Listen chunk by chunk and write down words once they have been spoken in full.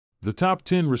The top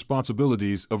 10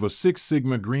 responsibilities of a Six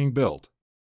Sigma Green Belt.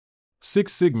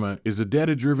 Six Sigma is a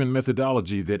data-driven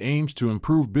methodology that aims to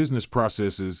improve business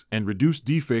processes and reduce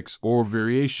defects or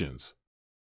variations.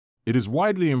 It is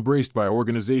widely embraced by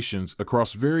organizations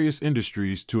across various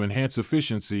industries to enhance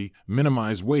efficiency,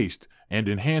 minimize waste, and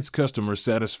enhance customer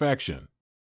satisfaction.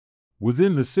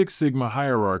 Within the Six Sigma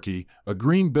hierarchy, a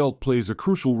green belt plays a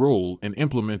crucial role in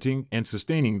implementing and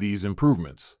sustaining these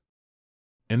improvements.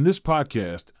 In this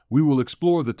podcast, we will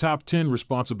explore the top 10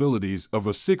 responsibilities of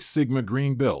a Six Sigma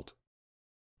Green Belt.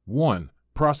 1.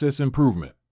 Process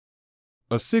improvement.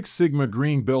 A Six Sigma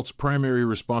Green Belt's primary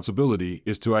responsibility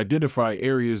is to identify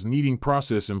areas needing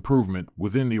process improvement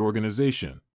within the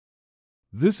organization.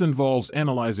 This involves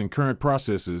analyzing current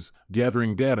processes,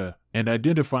 gathering data, and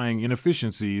identifying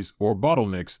inefficiencies or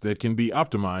bottlenecks that can be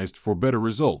optimized for better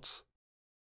results.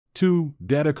 2.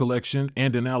 Data collection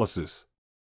and analysis.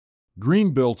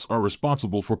 Green belts are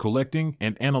responsible for collecting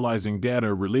and analyzing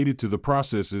data related to the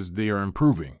processes they are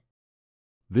improving.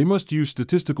 They must use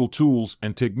statistical tools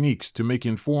and techniques to make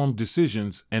informed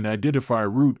decisions and identify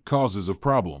root causes of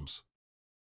problems.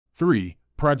 3.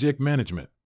 Project management.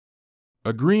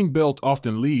 A green belt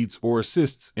often leads or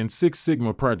assists in Six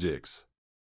Sigma projects.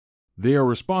 They are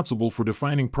responsible for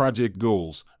defining project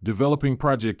goals, developing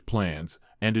project plans,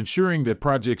 and ensuring that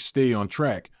projects stay on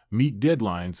track, meet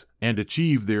deadlines, and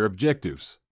achieve their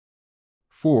objectives.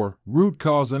 4. Root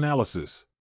cause analysis.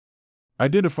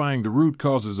 Identifying the root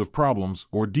causes of problems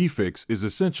or defects is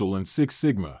essential in Six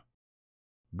Sigma.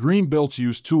 Green belts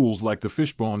use tools like the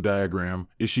fishbone diagram,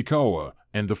 Ishikawa,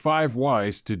 and the 5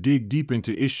 whys to dig deep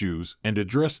into issues and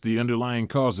address the underlying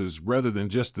causes rather than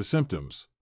just the symptoms.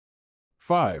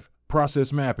 5.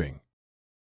 Process mapping.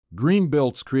 Green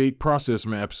belts create process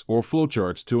maps or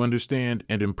flowcharts to understand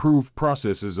and improve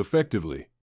processes effectively.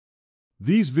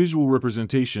 These visual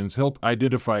representations help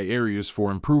identify areas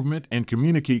for improvement and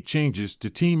communicate changes to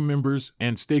team members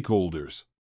and stakeholders.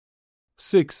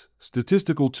 6.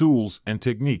 Statistical tools and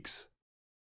techniques.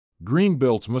 Green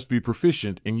belts must be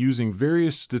proficient in using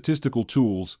various statistical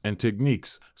tools and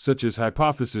techniques, such as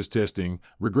hypothesis testing,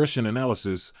 regression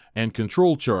analysis, and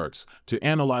control charts, to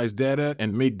analyze data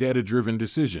and make data-driven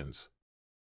decisions.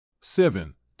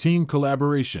 7. Team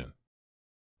collaboration.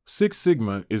 Six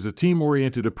Sigma is a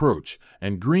team-oriented approach,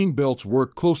 and green belts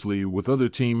work closely with other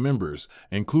team members,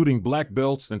 including black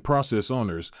belts and process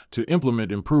owners, to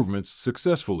implement improvements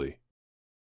successfully.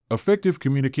 Effective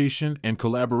communication and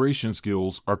collaboration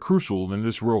skills are crucial in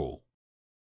this role.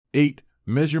 8.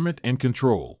 Measurement and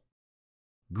control.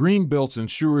 Green belts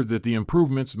ensure that the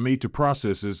improvements made to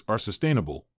processes are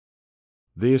sustainable.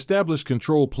 They establish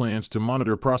control plans to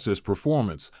monitor process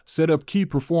performance, set up key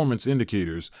performance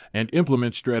indicators, and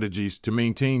implement strategies to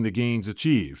maintain the gains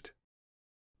achieved.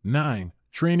 9.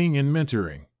 Training and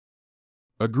mentoring.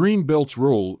 A green belt's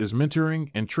role is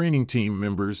mentoring and training team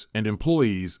members and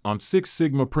employees on Six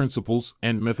Sigma principles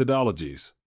and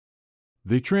methodologies.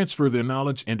 They transfer their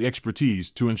knowledge and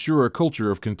expertise to ensure a culture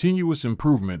of continuous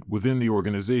improvement within the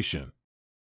organization.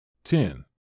 10.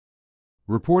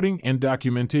 Reporting and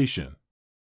documentation.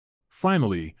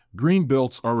 Finally, green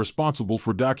belts are responsible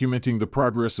for documenting the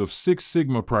progress of Six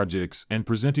Sigma projects and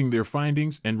presenting their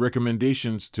findings and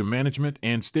recommendations to management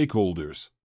and stakeholders.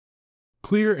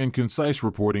 Clear and concise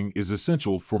reporting is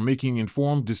essential for making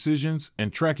informed decisions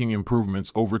and tracking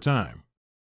improvements over time.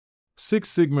 Six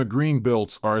Sigma Green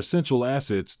Belts are essential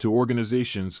assets to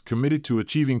organizations committed to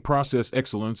achieving process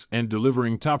excellence and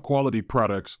delivering top-quality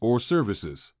products or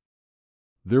services.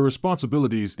 Their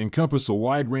responsibilities encompass a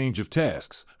wide range of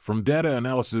tasks, from data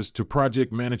analysis to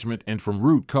project management and from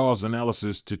root cause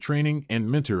analysis to training and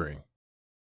mentoring.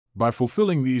 By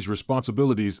fulfilling these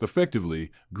responsibilities effectively,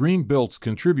 green belts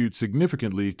contribute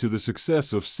significantly to the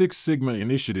success of Six Sigma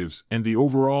initiatives and the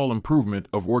overall improvement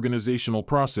of organizational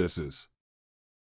processes.